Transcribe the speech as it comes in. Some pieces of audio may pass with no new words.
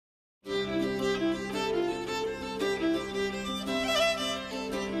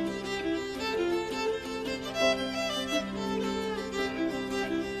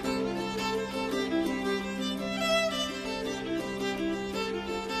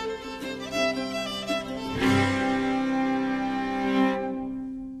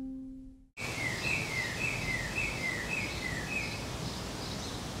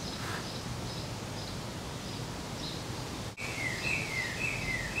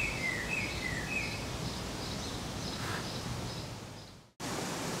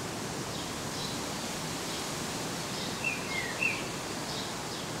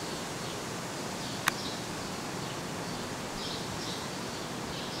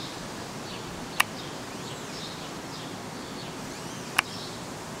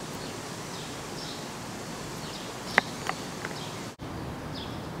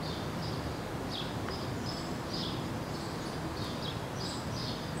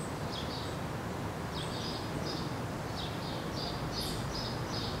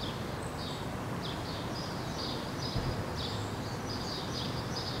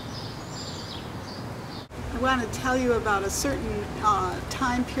want to tell you about a certain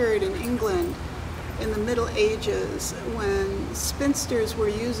time period in England in the Middle Ages when spinsters were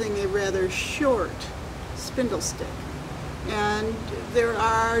using a rather short spindle stick. And there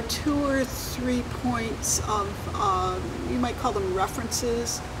are 2 or 3 points of, you might call them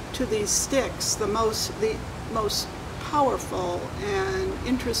references to these sticks. The most powerful and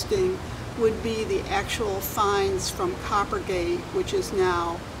interesting would be the actual finds from Coppergate, which is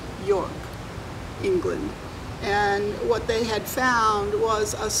now York, England. And what they had found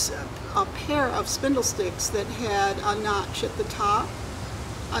was a pair of spindle sticks that had a notch at the top,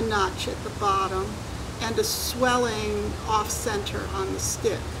 a notch at the bottom, and a swelling off-center on the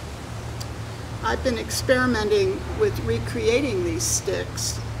stick. I've been experimenting with recreating these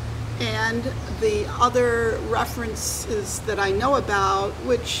sticks, and the other references that I know about,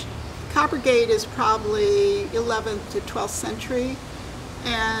 which Coppergate is probably 11th to 12th century,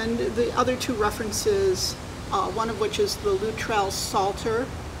 and the other 2 references, one of which is the Luttrell Psalter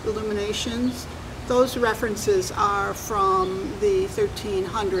illuminations. Those references are from the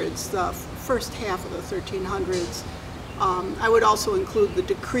 1300s, the first half of the 1300s. I would also include the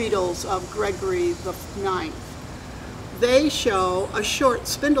Decretals of Gregory IX. They show a short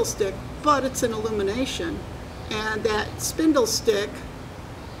spindle stick, but it's an illumination, and that spindle stick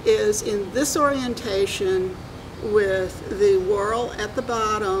is in this orientation with the whorl at the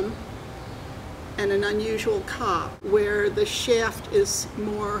bottom and an unusual cop where the shaft is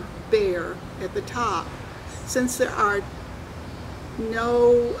more bare at the top. Since there are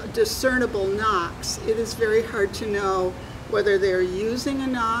no discernible knocks, it is very hard to know whether they're using a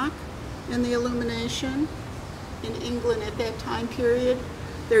knock in the illumination. In England at that time period,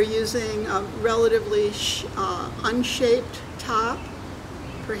 they're using a relatively unshaped top,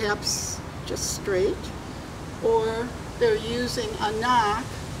 perhaps just straight, or they're using a knock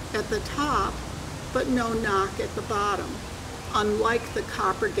at the top but no knock at the bottom, unlike the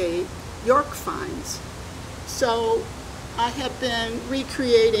Coppergate York finds. So I have been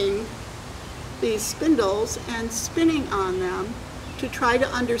recreating these spindles and spinning on them to try to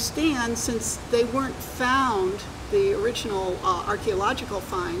understand, since they weren't found, the original archaeological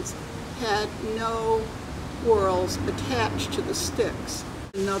finds had no whorls attached to the sticks.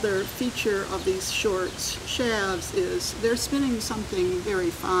 Another feature of these short shafts is they're spinning something very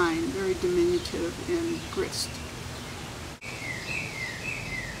fine, very diminutive in grist.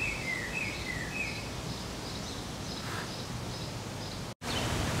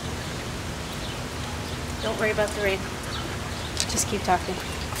 Don't worry about the rain. Just keep talking.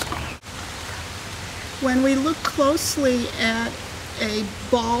 When we look closely at a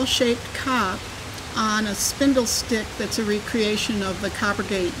ball-shaped cop on a spindle stick that's a recreation of the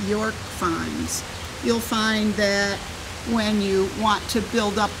Coppergate York finds, you'll find that when you want to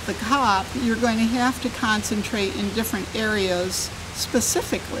build up the cop, you're going to have to concentrate in different areas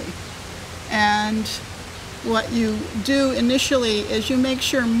specifically. And what you do initially is you make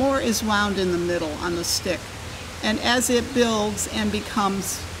sure more is wound in the middle on the stick. And as it builds and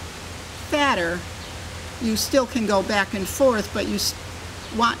becomes fatter, you still can go back and forth, but you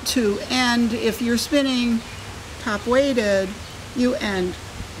want to end, if you're spinning top weighted, you end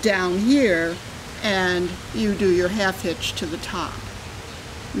down here and you do your half hitch to the top.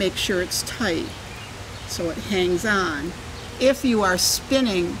 Make sure it's tight so it hangs on. If you are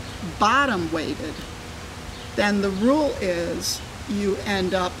spinning bottom weighted, then the rule is you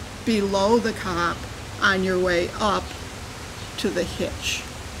end up below the cop on your way up to the hitch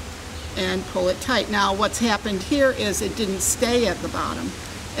and pull it tight. Now what's happened here is it didn't stay at the bottom,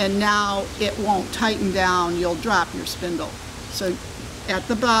 and now it won't tighten down. You'll drop your spindle. So at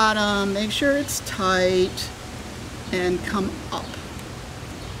the bottom, make sure it's tight and come up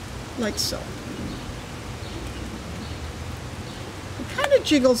like so. It kind of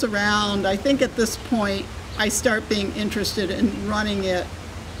jiggles around. I think at this point I start being interested in running it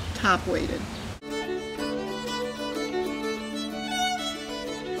top weighted.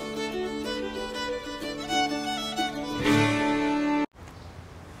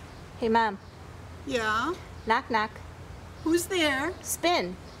 Hey, Mom. Yeah? Knock, knock. Who's there?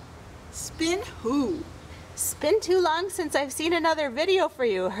 Spin. Spin who? It's been too long since I've seen another video for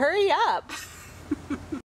you. Hurry up.